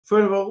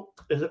First of all,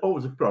 there's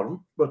always a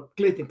problem. What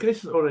Clayton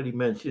Christensen already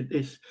mentioned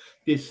is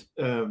this,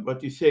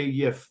 what you say,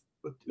 you have,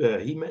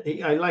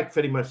 I like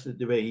very much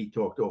the way he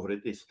talked over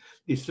it, is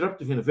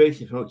disruptive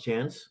innovation is no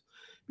chance,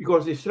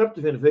 because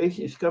disruptive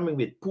innovation is coming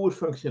with poor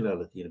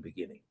functionality in the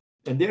beginning.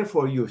 And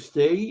therefore, you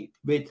stay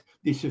with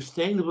the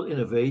sustainable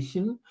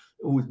innovation,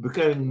 who's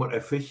becoming more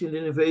efficient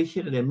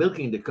innovation, and they're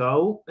milking the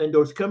cow. And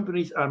those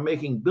companies are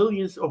making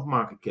billions of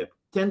market cap,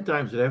 10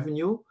 times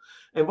revenue.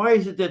 And why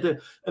is it that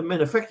a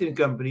manufacturing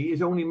company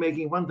is only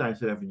making 1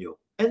 times revenue?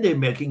 And they're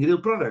making real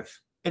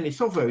products. And in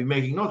software, we're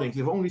making nothing, they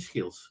have only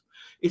skills.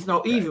 It's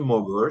now even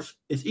more worse.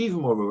 It's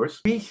even more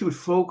worse. We should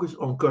focus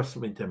on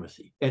customer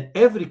intimacy. And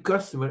every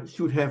customer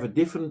should have a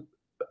different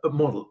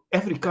model.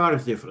 Every car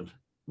is different.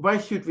 Why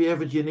should we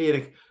have a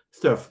generic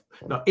stuff?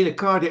 Now, in a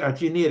car, there are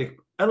generic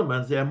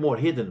elements, they are more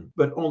hidden.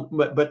 But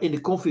in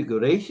the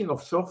configuration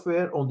of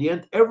software, on the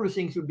end,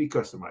 everything should be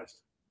customized.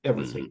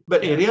 Everything.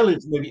 But in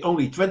reality, maybe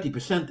only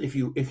 20%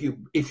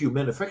 if you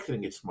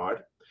manufacturing it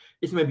smart.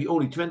 It's maybe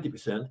only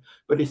 20%,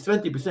 but this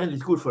 20%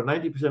 is good for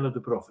 90% of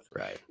the profit.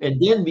 Right.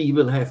 And then we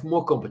will have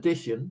more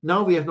competition.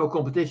 Now we have no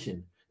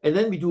competition. And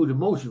then we do the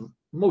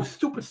most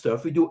stupid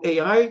stuff. We do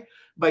AI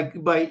by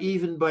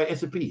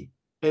SAP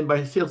and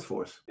by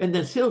Salesforce. And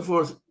then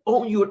Salesforce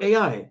own your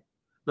AI.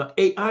 Now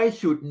AI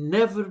should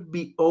never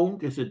be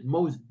owned. It's the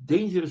most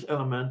dangerous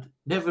element,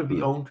 never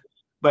be owned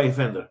by a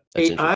vendor. AI